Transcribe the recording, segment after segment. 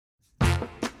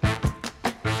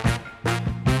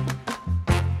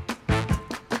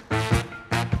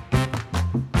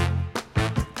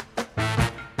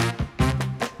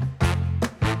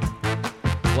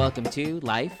welcome to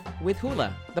Life with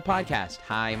Hula, the podcast.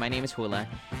 Hi, my name is Hula,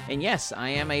 and yes, I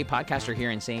am a podcaster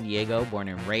here in San Diego, born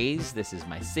and raised. This is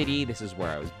my city. This is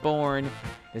where I was born.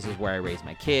 This is where I raised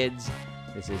my kids.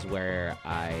 This is where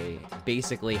I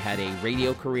basically had a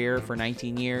radio career for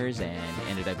 19 years and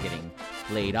ended up getting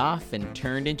laid off and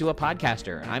turned into a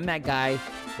podcaster. I'm that guy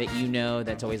that you know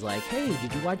that's always like, hey,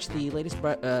 did you watch the latest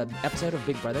episode of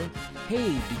Big Brother? Hey,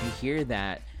 did you hear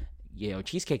that,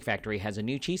 Cheesecake Factory has a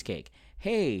new cheesecake?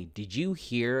 Hey, did you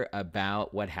hear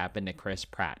about what happened to Chris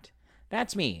Pratt?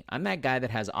 That's me. I'm that guy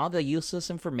that has all the useless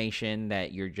information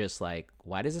that you're just like,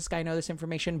 why does this guy know this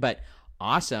information? But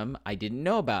awesome, I didn't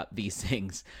know about these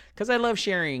things because I love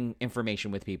sharing information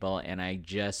with people and I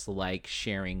just like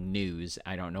sharing news.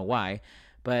 I don't know why,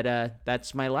 but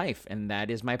that's my life and that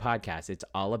is my podcast. It's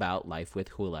all about Life with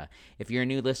Hula. If you're a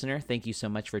new listener, thank you so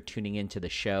much for tuning into the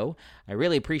show. I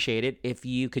really appreciate it. If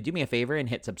you could do me a favor and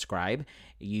hit subscribe,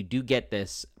 you do get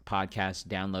this podcast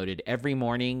downloaded every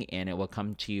morning and it will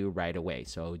come to you right away.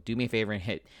 So do me a favor and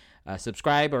hit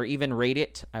subscribe or even rate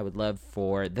it. I would love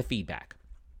for the feedback.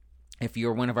 If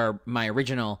you're one of my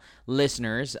original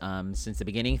listeners since the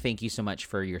beginning, thank you so much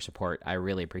for your support. I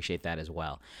really appreciate that as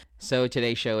well. So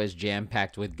today's show is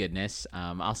jam-packed with goodness.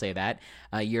 I'll say that.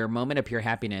 Your Moment of Pure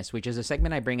Happiness, which is a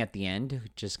segment I bring at the end,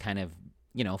 just kind of,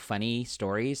 funny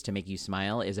stories to make you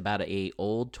smile, is about a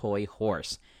old toy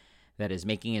horse that is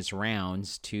making its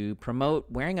rounds to promote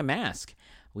wearing a mask.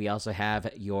 We also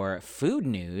have your food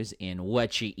news in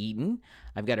What You Eatin'.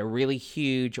 I've got a really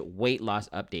huge weight loss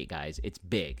update, guys. It's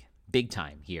big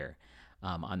time here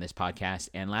on this podcast.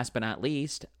 And last but not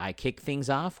least, I kick things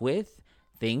off with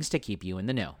things to keep you in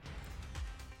the know.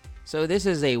 So this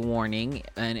is a warning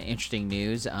and interesting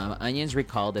news. Onions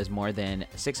recalled as more than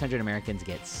 600 Americans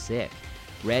get sick.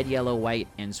 Red, yellow, white,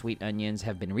 and sweet onions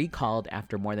have been recalled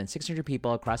after more than 600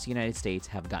 people across the United States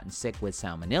have gotten sick with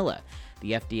salmonella.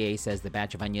 The FDA says the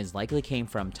batch of onions likely came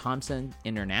from Thompson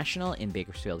International in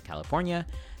Bakersfield, California.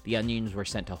 The onions were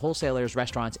sent to wholesalers,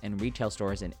 restaurants, and retail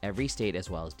stores in every state as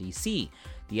well as D.C.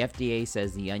 The FDA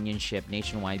says the onions shipped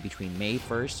nationwide between May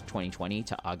 1st, 2020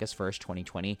 to August 1st,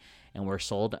 2020, and were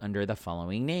sold under the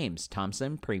following names: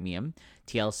 Thompson Premium,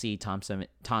 TLC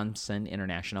Thompson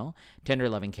International, Tender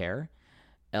Loving Care,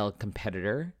 El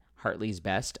Competitor, Hartley's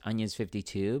Best, Onions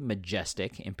 52,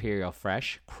 Majestic, Imperial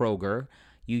Fresh, Kroger,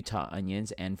 Utah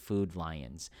Onions, and Food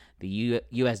Lions. The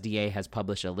USDA has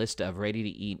published a list of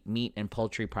ready-to-eat meat and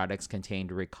poultry products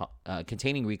containing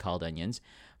recalled onions.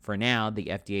 For now, the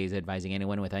FDA is advising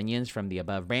anyone with onions from the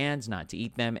above brands not to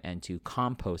eat them and to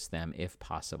compost them if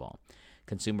possible.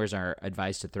 Consumers are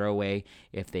advised to throw away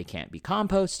if they can't be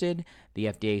composted. The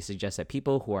FDA suggests that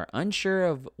people who are unsure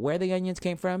of where the onions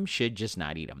came from should just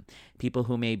not eat them. People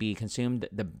who may be consumed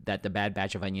that the bad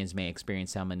batch of onions may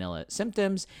experience salmonella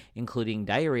symptoms, including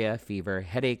diarrhea, fever,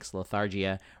 headaches,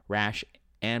 lethargia, rash,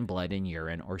 and blood in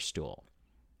urine or stool.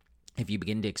 If you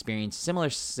begin to experience similar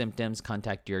symptoms,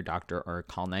 contact your doctor or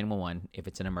call 911 if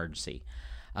it's an emergency.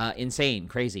 Insane,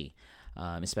 crazy.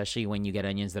 Especially when you get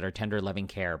onions that are Tender Loving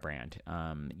Care brand.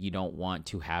 You don't want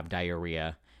to have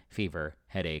diarrhea, fever,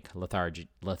 headache, lethargy.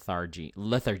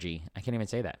 I can't even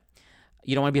say that.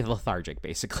 You don't want to be lethargic,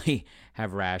 basically.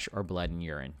 Have rash or blood in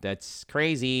urine. That's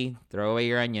crazy. Throw away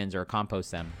your onions or compost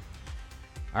them.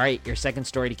 All right, your second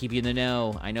story to keep you in the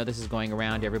know. I know this is going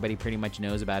around. Everybody pretty much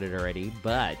knows about it already.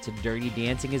 But Dirty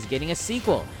Dancing is getting a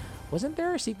sequel. Wasn't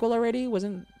there a sequel already?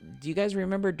 Do you guys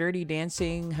remember Dirty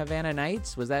Dancing Havana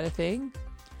Nights? Was that a thing?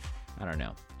 I don't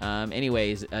know.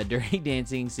 Anyways, a Dirty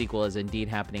Dancing sequel is indeed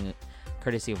happening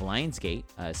courtesy of Lionsgate.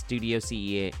 Studio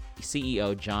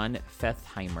CEO John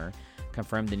Fetheimer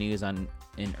confirmed the news on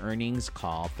an earnings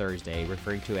call Thursday,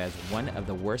 referring to it as one of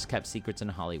the worst kept secrets in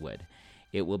Hollywood.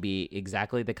 It will be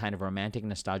exactly the kind of romantic,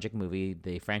 nostalgic movie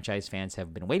the franchise fans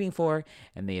have been waiting for,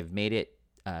 and they have made it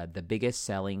the biggest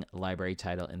selling library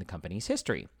title in the company's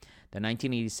history. The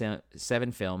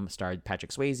 1987 film starred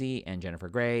Patrick Swayze and Jennifer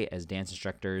Grey as dance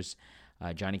instructors,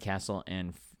 Johnny Castle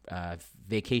and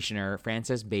vacationer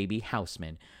Frances Baby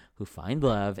Houseman, who find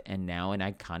love and now an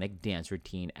iconic dance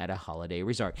routine at a holiday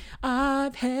resort.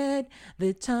 I've had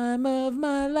the time of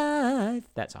my life.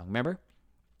 That song, remember?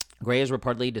 Grey is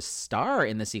reportedly to star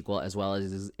in the sequel as well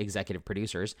as executive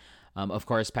producers. Of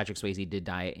course, Patrick Swayze did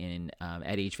die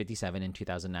at age 57 in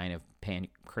 2009 of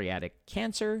pancreatic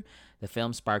cancer. The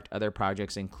film sparked other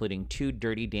projects, including 2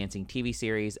 Dirty Dancing TV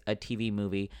series, a TV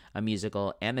movie, a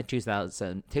musical, and the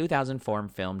 2004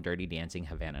 film Dirty Dancing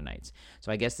Havana Nights.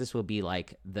 So I guess this will be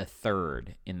like the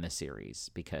third in the series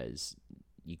because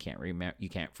you can't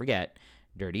forget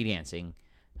Dirty Dancing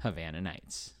Havana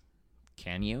Nights.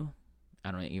 Can you? I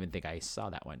don't even think I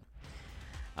saw that one.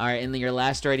 All right, and your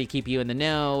last story to keep you in the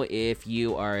know, if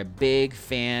you are a big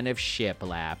fan of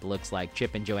Shiplap, looks like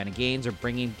Chip and Joanna Gaines are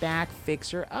bringing back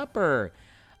Fixer Upper.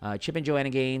 Chip and Joanna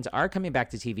Gaines are coming back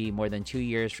to TV more than 2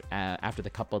 years after the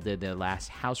couple did their last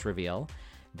house reveal.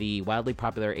 The wildly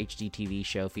popular HGTV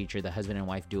show featured the husband and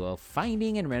wife duo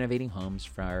finding and renovating homes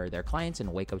for their clients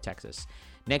in Waco, Texas.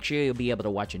 Next year, you'll be able to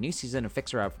watch a new season of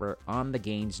Fixer Upper on the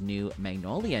Gaines' new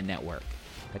Magnolia network.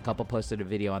 The couple posted a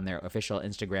video on their official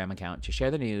Instagram account to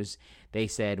share the news. They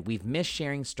said, "We've missed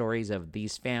sharing stories of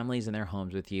these families and their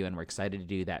homes with you, and we're excited to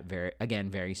do that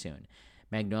very soon."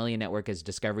 Magnolia Network is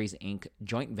Discovery's Inc.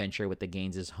 joint venture with the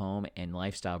Gaines' home and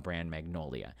lifestyle brand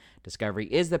Magnolia. Discovery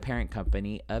is the parent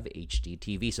company of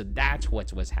HGTV, so that's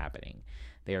what was happening.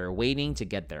 They are waiting to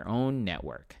get their own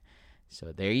network.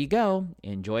 So there you go.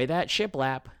 Enjoy that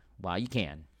shiplap while you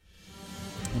can.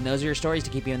 And those are your stories to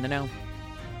keep you in the know.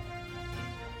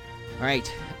 All right,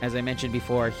 as I mentioned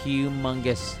before,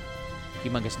 humongous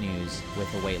news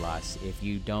with the weight loss. If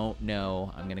you don't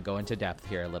know, I'm going to go into depth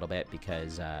here a little bit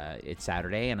because it's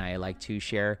Saturday and I like to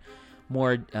share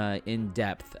more in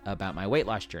depth about my weight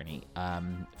loss journey.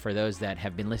 For those that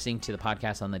have been listening to the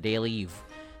podcast on the daily, you've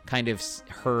kind of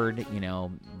heard,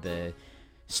 the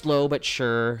slow but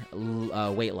sure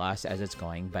weight loss as it's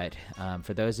going. But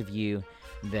for those of you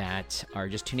that are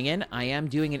just tuning in, I am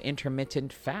doing an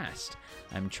intermittent fast.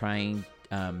 I'm trying,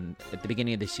 at the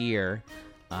beginning of this year,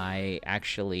 I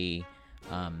actually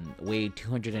weighed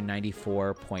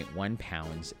 294.1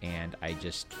 pounds, and I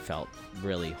just felt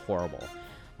really horrible.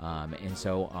 And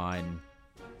so on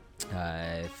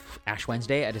Ash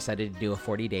Wednesday, I decided to do a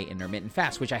 40-day intermittent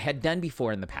fast, which I had done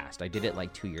before in the past. I did it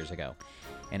like 2 years ago,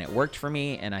 and it worked for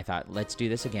me, and I thought, let's do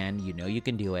this again. You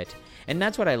can do it. And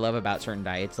that's what I love about certain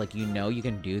diets. Like, you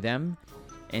can do them,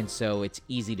 and so it's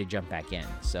easy to jump back in.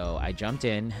 So I jumped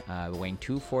in, weighing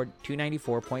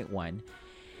 294.1,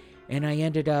 and I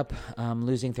ended up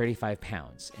losing 35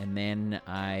 pounds. And then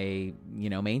I,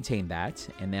 maintained that.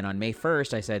 And then on May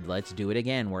 1st, I said, let's do it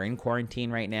again. We're in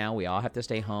quarantine right now. We all have to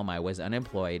stay home. I was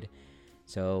unemployed.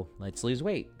 So let's lose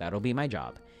weight. That'll be my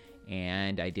job.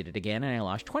 And I did it again, and I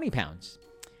lost 20 pounds.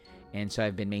 And so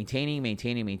I've been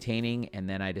maintaining. And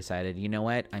then I decided, you know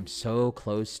what? I'm so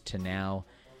close to now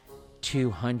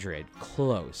 200.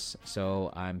 Close.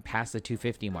 So I'm past the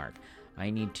 250 mark. I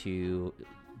need to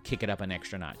kick it up an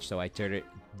extra notch. So I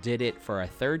did it for a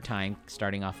third time,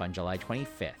 starting off on July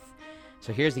 25th.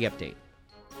 So here's the update.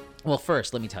 Well,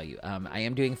 first, let me tell you, I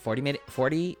am doing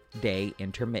 40-day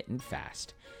intermittent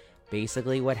fast.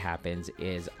 Basically, what happens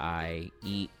is I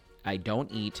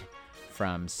don't eat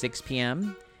from 6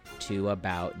 p.m. to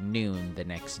about noon the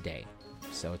next day.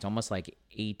 So it's almost like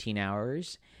 18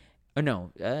 hours.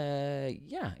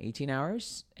 18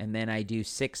 hours. And then I do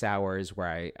 6 hours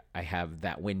where I have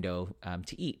that window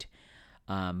to eat.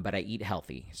 But I eat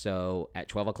healthy. So at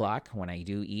 12 o'clock, when I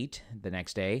do eat the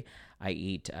next day, I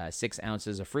eat 6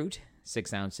 ounces of fruit,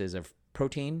 6 ounces of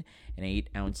protein, and 8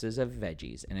 ounces of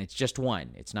veggies. And it's just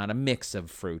one. It's not a mix of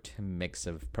fruit, a mix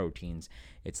of proteins.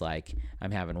 It's like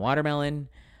I'm having watermelon,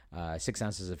 6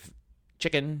 ounces of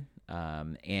chicken,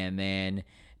 and then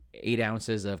 8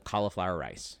 ounces of cauliflower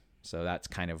rice. So that's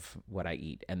kind of what I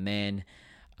eat. And then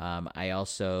I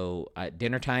also, at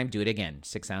dinner time, do it again.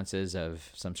 6 ounces of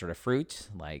some sort of fruit,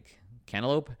 like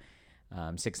cantaloupe,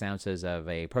 6 ounces of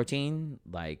a protein,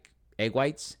 like egg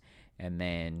whites, and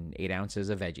then 8 ounces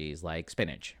of veggies, like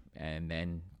spinach. And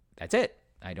then that's it.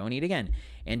 I don't eat again.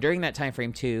 And during that time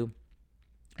frame, too,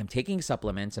 I'm taking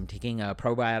supplements. I'm taking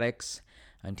probiotics.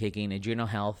 I'm taking adrenal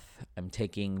health. I'm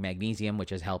taking magnesium,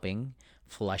 which is helping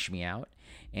flush me out.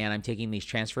 And I'm taking these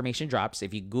transformation drops.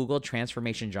 If you Google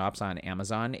transformation drops on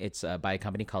Amazon, it's by a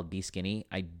company called Be Skinny.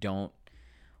 I don't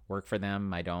work for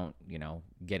them. I don't,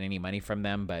 get any money from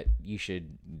them, but you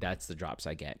should. That's the drops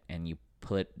I get. And you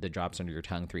put the drops under your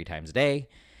tongue 3 times a day.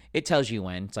 It tells you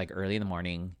when. It's like early in the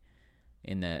morning,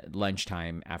 in the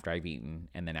lunchtime after I've eaten,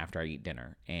 and then after I eat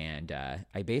dinner. And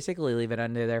I basically leave it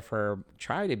under there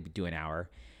try to do an hour,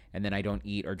 and then I don't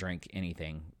eat or drink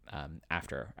anything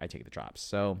after I take the drops.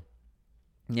 So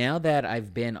now that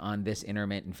I've been on this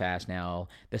intermittent fast now,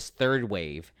 this third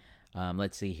wave,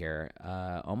 let's see here,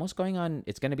 almost going on,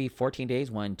 it's going to be 14 days,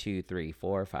 1, 2, 3,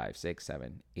 4, 5, 6,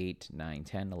 7, 8, 9,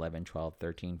 10, 11, 12,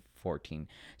 13, 14.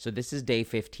 So this is day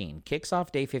 15. Kicks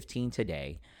off day 15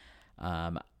 today.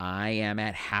 I am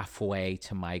at halfway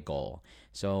to my goal.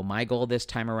 So my goal this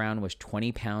time around was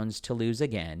 20 pounds to lose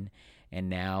again. And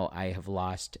now I have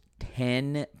lost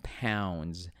 10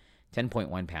 pounds,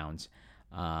 10.1 pounds,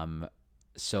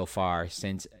 so far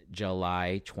since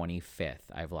July 25th.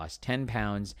 I've lost 10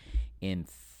 pounds in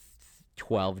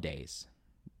 12 days.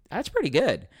 That's pretty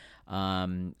good.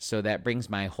 So that brings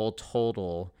my whole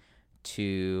total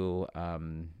to,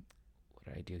 what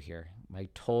did I do here? My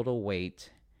total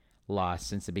weight loss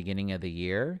since the beginning of the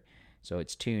year. So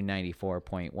it's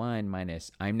 294.1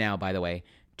 minus, I'm now, by the way,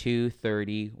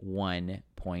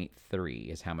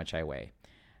 231.3 is how much I weigh.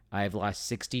 I've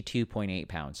lost 62.8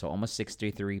 pounds, so almost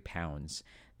 63 pounds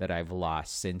that I've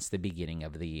lost since the beginning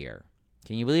of the year.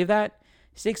 Can you believe that?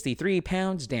 63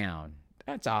 pounds down.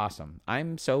 That's awesome.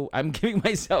 I'm giving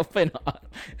myself a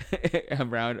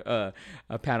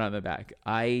pat on the back.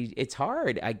 It's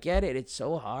hard. I get it. It's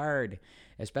so hard,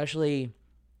 especially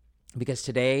because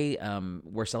today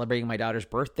we're celebrating my daughter's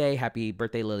birthday. Happy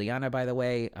birthday, Liliana, by the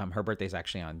way. Her birthday's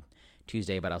actually on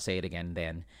Tuesday, but I'll say it again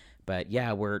then. But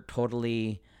yeah, we're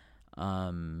totally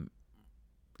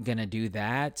gonna do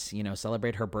that,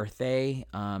 celebrate her birthday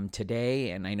today.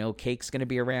 And I know cake's gonna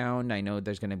be around. I know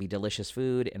there's gonna be delicious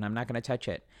food, and I'm not gonna touch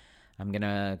it. I'm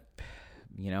gonna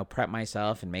prep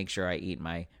myself and make sure I eat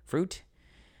my fruit,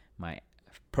 my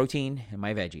protein, and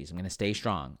my veggies. I'm gonna stay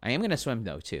strong. I am gonna swim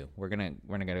though too. We're gonna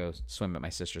go swim at my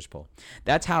sister's pool.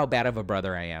 That's how bad of a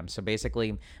brother I am. So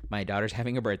basically, my daughter's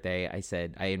having a birthday. I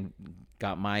said I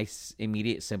got my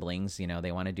immediate siblings.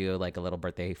 They want to do like a little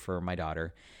birthday for my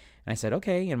daughter. And I said,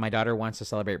 okay. And my daughter wants to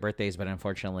celebrate birthdays, but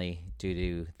unfortunately, due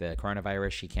to the coronavirus,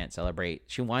 she can't celebrate.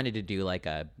 She wanted to do like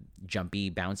a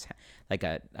jumpy bounce, like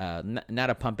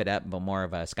not a pump it up, but more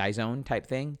of a Sky Zone type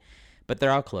thing. But they're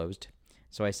all closed.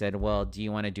 So I said, well, do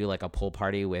you want to do like a pool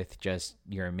party with just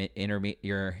your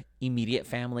immediate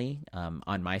family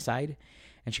on my side?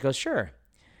 And she goes, sure.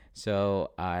 So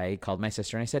I called my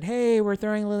sister and I said, hey, we're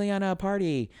throwing Liliana a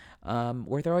party.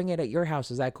 We're throwing it at your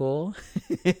house. Is that cool?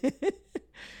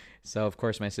 So, of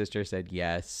course, my sister said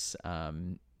yes,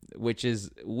 which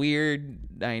is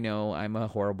weird. I know I'm a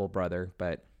horrible brother,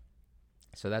 but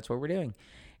so that's what we're doing.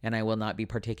 And I will not be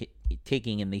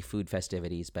partaking in the food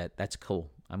festivities, but that's cool.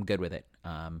 I'm good with it.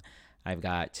 I've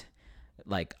got,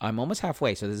 I'm almost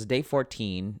halfway. So this is day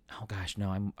 14. Oh, gosh, no,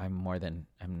 I'm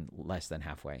less than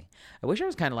halfway. I wish I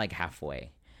was kind of like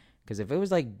halfway, because if it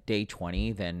was like day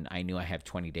 20, then I knew I have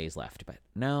 20 days left. But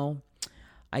no,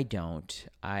 I don't.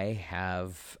 I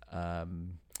have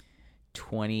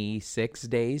 26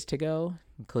 days to go,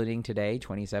 including today,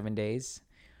 27 days.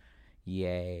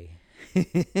 Yay.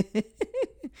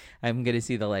 I'm going to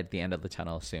see the light at the end of the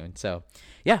tunnel soon. So,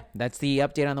 yeah, that's the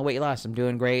update on the weight loss. I'm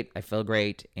doing great. I feel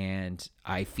great, and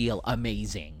I feel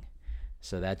amazing.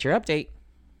 So that's your update.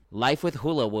 Life with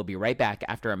Hula will be right back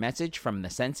after a message from the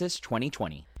Census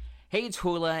 2020. Hey, it's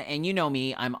Hula, and you know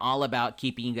me. I'm all about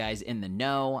keeping you guys in the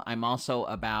know. I'm also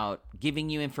about giving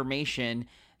you information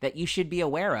that you should be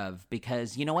aware of,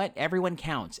 because you know what? Everyone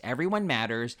counts, everyone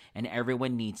matters, and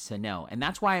everyone needs to know. And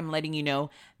that's why I'm letting you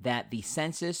know that the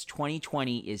Census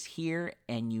 2020 is here,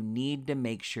 and you need to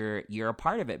make sure you're a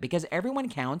part of it, because everyone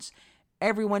counts,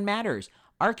 everyone matters.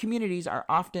 Our communities are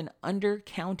often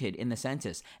undercounted in the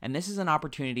census, and this is an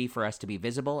opportunity for us to be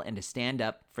visible and to stand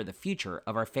up for the future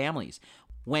of our families.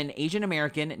 When Asian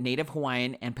American, Native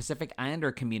Hawaiian, and Pacific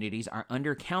Islander communities are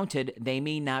undercounted, they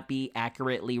may not be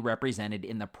accurately represented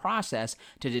in the process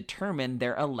to determine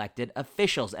their elected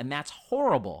officials, and that's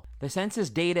horrible. The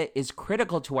census data is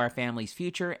critical to our family's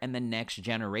future and the next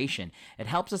generation. It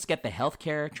helps us get the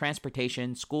healthcare,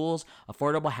 transportation, schools,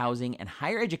 affordable housing, and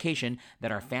higher education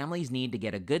that our families need to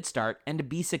get a good start and to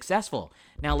be successful.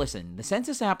 Now listen, the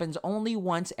census happens only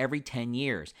once every 10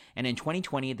 years, and in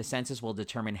 2020, the census will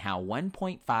determine how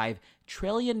 $1.5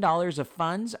 trillion of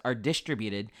funds are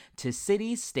distributed to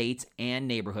cities, states, and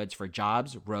neighborhoods for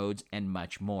jobs, roads, and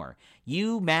much more.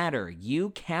 You matter.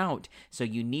 You count. So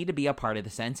you need to be a part of the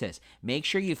census. Make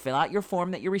sure you fill out your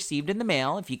form that you received in the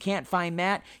mail. If you can't find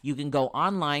that, you can go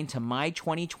online to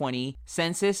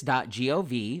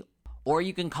my2020census.gov, or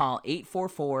you can call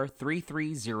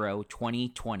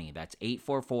 844-330-2020. That's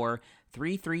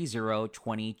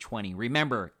 844-330-2020.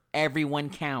 Remember, everyone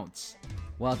counts.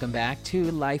 Welcome back to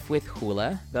Life with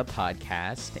Hula, the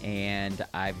podcast, and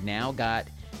I've now got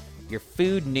your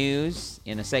food news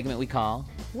in a segment we call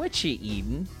What You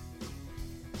Eatin'?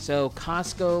 So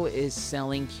Costco is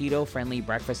selling keto-friendly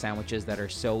breakfast sandwiches that are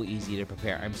so easy to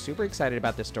prepare. I'm super excited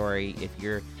about this story. If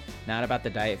you're not about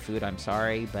the diet food, I'm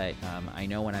sorry, but I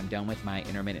know when I'm done with my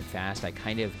intermittent fast, I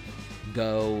kind of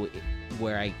go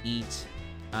where I eat.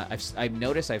 I've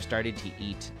noticed I've started to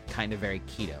eat kind of very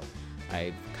keto.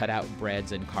 I've cut out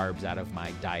breads and carbs out of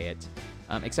my diet,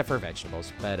 except for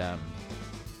vegetables. But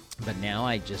now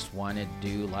I just want to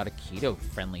do a lot of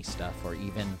keto-friendly stuff, or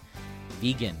even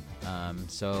vegan,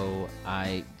 so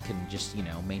I can just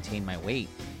maintain my weight.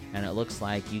 And it looks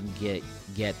like you can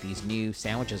get these new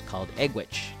sandwiches called Egg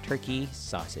Witch turkey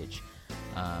sausage.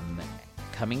 Um,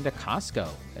 Coming to Costco.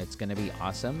 It's going to be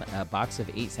awesome. A box of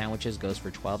 8 sandwiches goes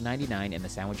for $12.99, and the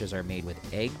sandwiches are made with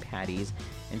egg patties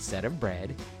instead of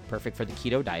bread. Perfect for the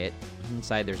keto diet.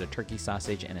 Inside, there's a turkey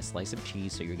sausage and a slice of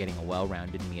cheese, so you're getting a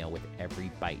well-rounded meal with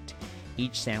every bite.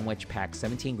 Each sandwich packs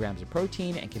 17 grams of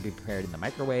protein and can be prepared in the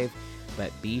microwave,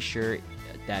 but be sure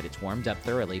that it's warmed up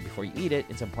thoroughly before you eat it.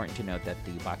 It's important to note that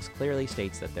the box clearly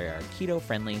states that they are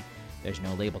keto-friendly. There's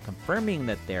no label confirming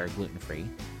that they're gluten-free.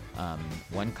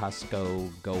 One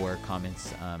Costco goer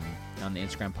comments on the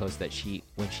Instagram post that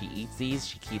when she eats these,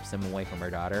 she keeps them away from her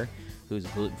daughter, who's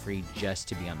gluten-free, just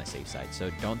to be on the safe side.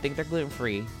 So don't think they're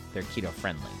gluten-free. They're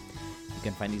keto-friendly. You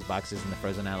can find these boxes in the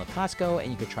frozen aisle of Costco, and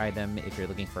you can try them if you're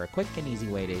looking for a quick and easy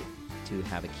way to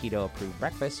have a keto-approved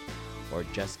breakfast or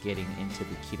just getting into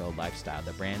the keto lifestyle.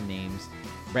 The brand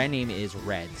name is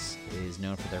Red's. It is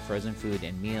known for their frozen food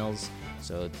and meals,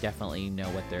 so definitely know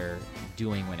what they're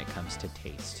doing when it comes to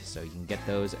taste. So you can get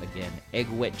those, again, Egg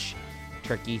Witch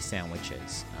turkey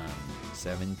sandwiches.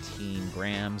 17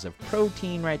 grams of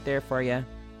protein right there for you,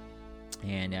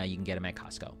 and you can get them at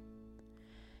Costco.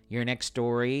 Your next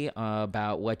story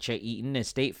about what you eatin' is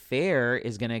State Fair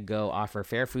is going to go offer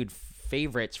fair food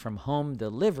favorites from home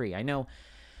delivery. I know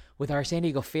with our San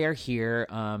Diego Fair here,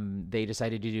 they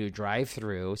decided to do a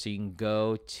drive-through, so you can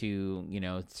go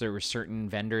to, there were certain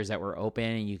vendors that were open,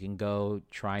 and you can go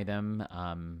try them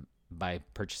by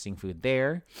purchasing food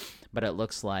there. But it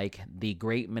looks like the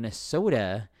Great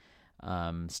Minnesota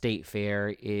State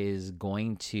Fair is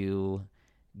going to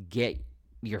get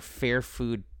your fair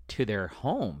food to their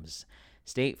homes.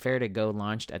 State Fair to Go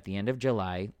launched at the end of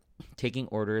July, taking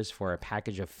orders for a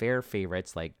package of fair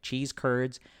favorites like cheese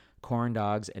curds, corn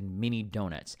dogs, and mini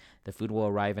donuts. The food will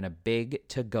arrive in a big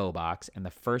to-go box, and the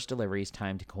first delivery is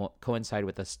timed to coincide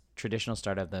with the traditional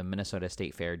start of the Minnesota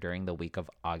State Fair during the week of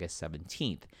August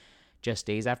 17th. Just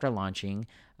days after launching,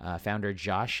 founder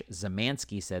Josh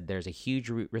Zamansky said there's a huge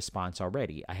response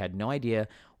already. I had no idea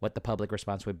what the public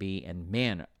response would be, and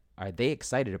man, are they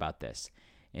excited about this.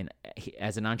 And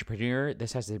as an entrepreneur,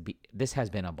 this has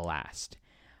been a blast.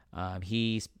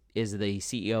 He is the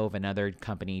CEO of another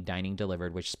company, Dining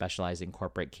Delivered, which specializes in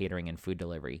corporate catering and food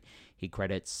delivery. He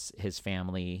credits his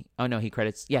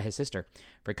sister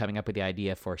for coming up with the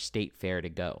idea for State Fair to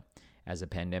Go, as the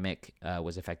pandemic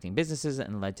was affecting businesses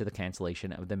and led to the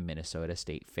cancellation of the Minnesota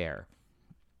State Fair.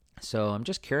 So I'm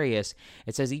just curious.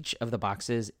 It says each of the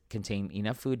boxes contain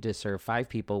enough food to serve 5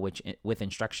 people, with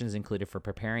instructions included for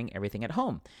preparing everything at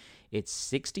home. It's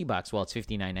 $60. Well, it's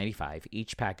 $59.95.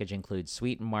 Each package includes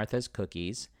Sweet Martha's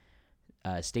cookies,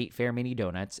 State Fair mini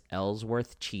donuts,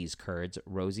 Ellsworth cheese curds,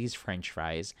 Rosie's French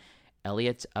fries,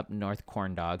 Elliott's Up North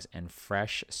corn dogs, and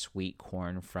fresh sweet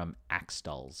corn from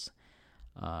Axtell's.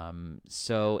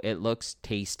 So it looks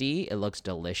tasty. It looks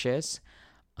delicious.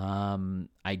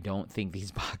 I don't think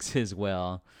these boxes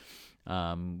will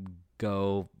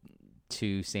go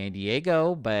to San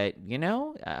Diego, but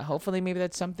hopefully maybe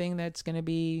that's something that's going to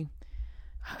be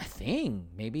a thing.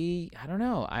 Maybe, I don't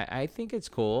know. I think it's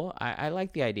cool. I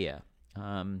like the idea.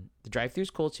 The drive-thru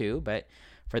is cool too, but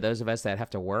for those of us that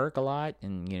have to work a lot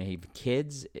and have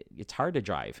kids, it's hard to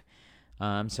drive.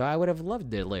 So I would have loved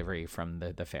delivery from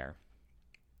the fair.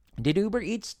 Did Uber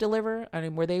Eats deliver? I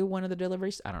mean, were they one of the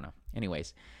deliveries? I don't know.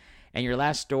 Anyways, and your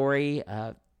last story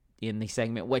in the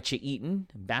segment, What You Eatin'?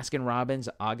 Baskin-Robbins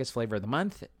August flavor of the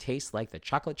month tastes like the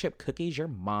chocolate chip cookies your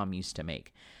mom used to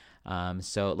make.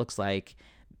 So it looks like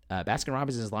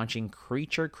Baskin-Robbins is launching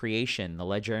Creature Creation,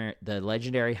 the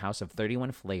legendary house of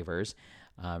 31 flavors.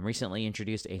 Recently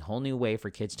introduced a whole new way for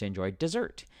kids to enjoy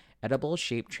dessert. Edible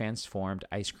shape transformed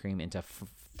ice cream into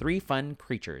 3 fun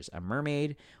creatures: a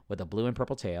mermaid with a blue and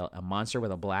purple tail, a monster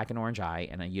with a black and orange eye,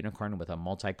 and a unicorn with a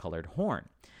multicolored horn.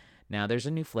 Now, there's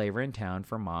a new flavor in town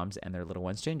for moms and their little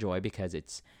ones to enjoy, because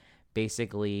it's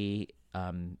basically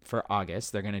for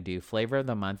August. They're going to do flavor of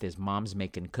the month is Mom's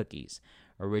Making Cookies.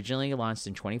 Originally launched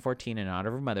in 2014 in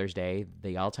honor of Mother's Day,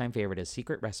 the all-time favorite is a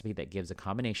secret recipe that gives a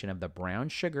combination of the brown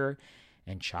sugar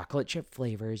and chocolate chip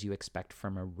flavors you expect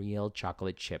from a real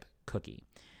chocolate chip cookie.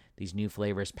 These new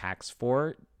flavors packs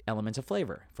 4 elements of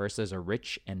flavor. First, there's a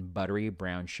rich and buttery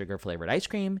brown sugar flavored ice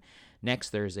cream.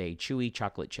 Next, there's a chewy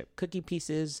chocolate chip cookie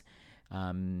pieces.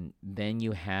 Then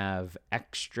you have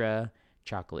extra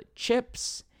chocolate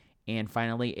chips. And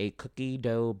finally, a cookie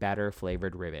dough batter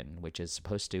flavored ribbon, which is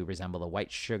supposed to resemble the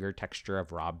white sugar texture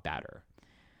of raw batter.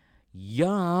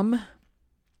 Yum!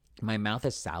 My mouth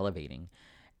is salivating.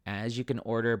 As you can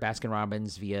order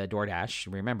Baskin-Robbins via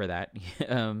DoorDash, remember that.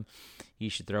 You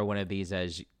should throw one of these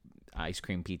as ice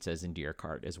cream pizzas into your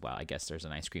cart as well. I guess there's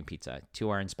an ice cream pizza. 2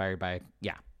 are inspired by,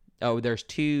 there's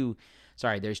two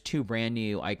brand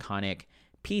new iconic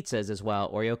pizzas as well,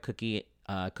 Oreo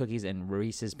cookies and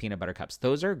Reese's peanut butter cups.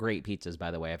 Those are great pizzas,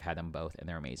 by the way. I've had them both, and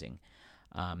they're amazing.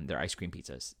 They're ice cream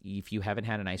pizzas. If you haven't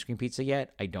had an ice cream pizza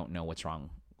yet, I don't know what's wrong.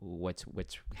 What's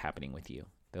happening with you?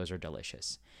 Those are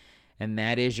delicious. And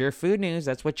that is your food news.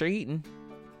 That's what you're eating.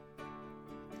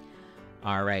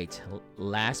 All right.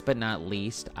 Last but not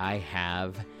least, I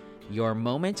have your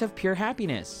moment of pure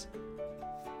happiness.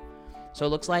 So it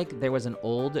looks like there was an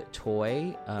old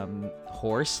toy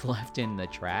horse left in the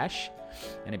trash,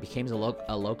 and it became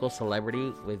a local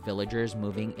celebrity, with villagers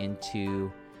moving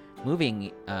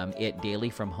it daily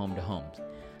from home to home.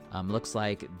 Looks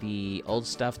like the old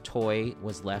stuffed toy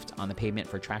was left on the pavement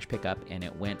for trash pickup, and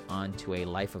it went on to a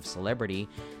life of celebrity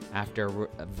after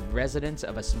residents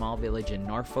of a small village in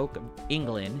Norfolk,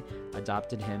 England,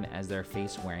 adopted him as their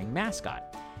face-wearing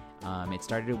mascot. It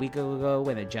started a week ago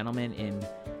when a gentleman in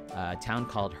a town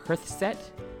called Heathset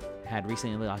had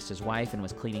recently lost his wife and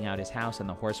was cleaning out his house, and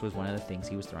the horse was one of the things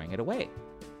he was throwing it away.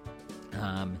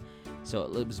 So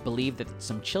it was believed that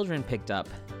some children picked up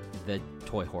the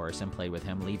toy horse and played with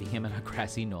him, leaving him on a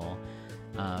grassy knoll.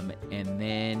 And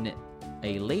then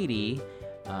a lady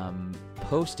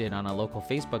posted on a local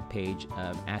Facebook page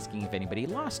asking if anybody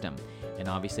lost him. And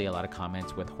obviously a lot of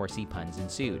comments with horsey puns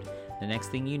ensued. The next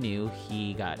thing you knew,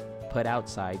 he got put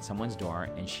outside someone's door,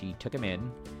 and she took him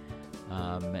in.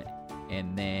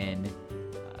 And then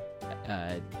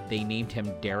they named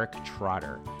him Derek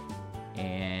Trotter.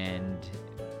 And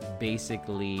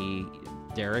basically,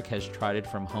 Derek has trotted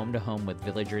from home to home, with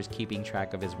villagers keeping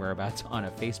track of his whereabouts on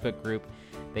a Facebook group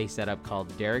they set up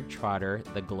called Derek Trotter,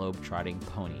 the Globe-Trotting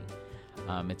Pony.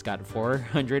 It's got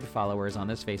 400 followers on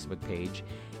this Facebook page,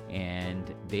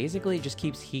 and basically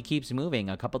he keeps moving.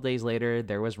 A couple days later,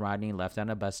 there was Rodney left on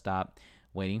a bus stop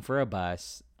waiting for a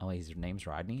bus. Oh, his name's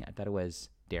Rodney? I thought it was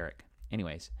Derek.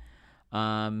 Anyways,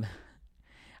 I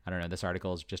don't know. This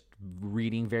article is just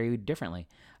reading very differently.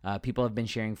 People have been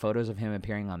sharing photos of him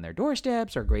appearing on their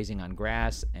doorsteps or grazing on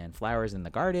grass and flowers in the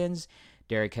gardens.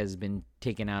 Derek has been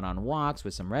taken out on walks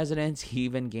with some residents. He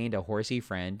even gained a horsey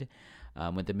friend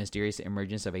with the mysterious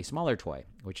emergence of a smaller toy,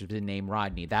 which has been named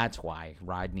Rodney. That's why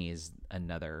Rodney is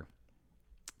another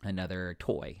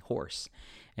toy horse,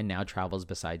 and now travels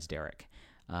besides Derek.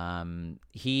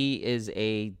 He is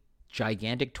a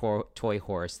gigantic toy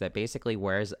horse that basically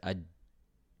wears a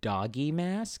doggy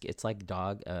mask. It's like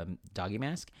doggy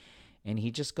mask, and he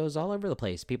just goes all over the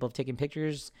place. People have taken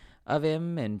pictures of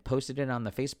him and posted it on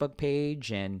the Facebook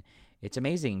page, and it's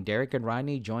amazing. Derek and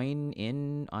Rodney join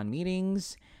in on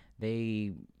meetings.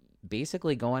 They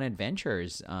basically go on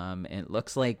adventures, and it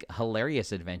looks like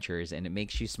hilarious adventures, and it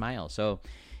makes you smile. So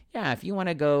yeah, if you want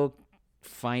to go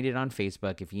find it on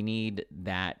Facebook, if you need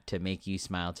that to make you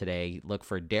smile today, look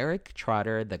for Derek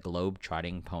Trotter, the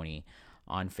Globe-Trotting Pony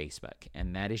on Facebook.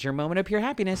 And that is your moment of pure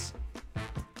happiness.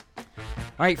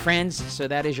 All right, friends, so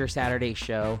that is your Saturday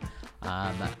show.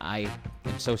 I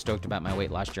am so stoked about my weight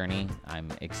loss journey.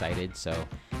 I'm excited, so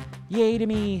yay to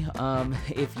me.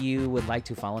 If you would like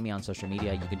to follow me on social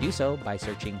media, you can do so by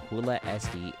searching Hula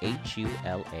SD,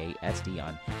 HULASD,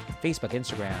 on Facebook,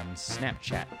 Instagram,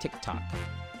 Snapchat, TikTok,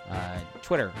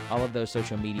 Twitter, all of those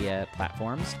social media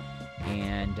platforms.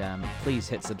 And please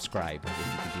hit subscribe. If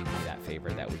you could do me that favor,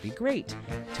 that would be great.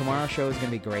 Tomorrow's show is going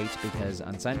to be great because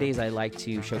on Sundays I like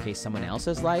to showcase someone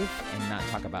else's life and not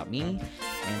talk about me.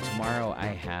 And tomorrow I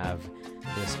have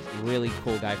this really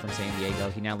cool guy from San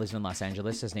Diego. He now lives in Los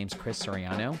Angeles. His name's Chris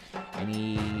Soriano, and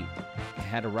he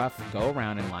had a rough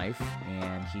go-around in life,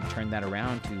 and he turned that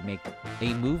around to make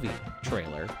a movie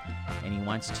trailer, and he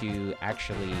wants to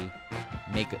actually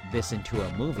make this into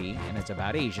a movie, and it's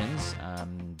about Asians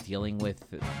dealing with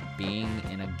being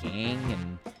in a gang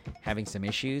and having some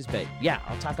issues. But yeah,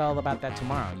 I'll talk all about that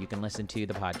tomorrow. You can listen to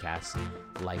the podcast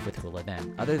Life with Hula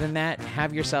then. Other than that,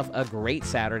 have yourself a great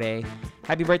Saturday.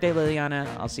 Happy birthday, Liliana.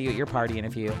 I'll see you at your party in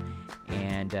a few.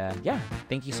 And yeah,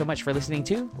 thank you so much for listening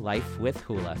to Life with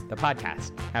Hula, the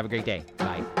podcast. Have a great day.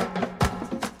 Bye.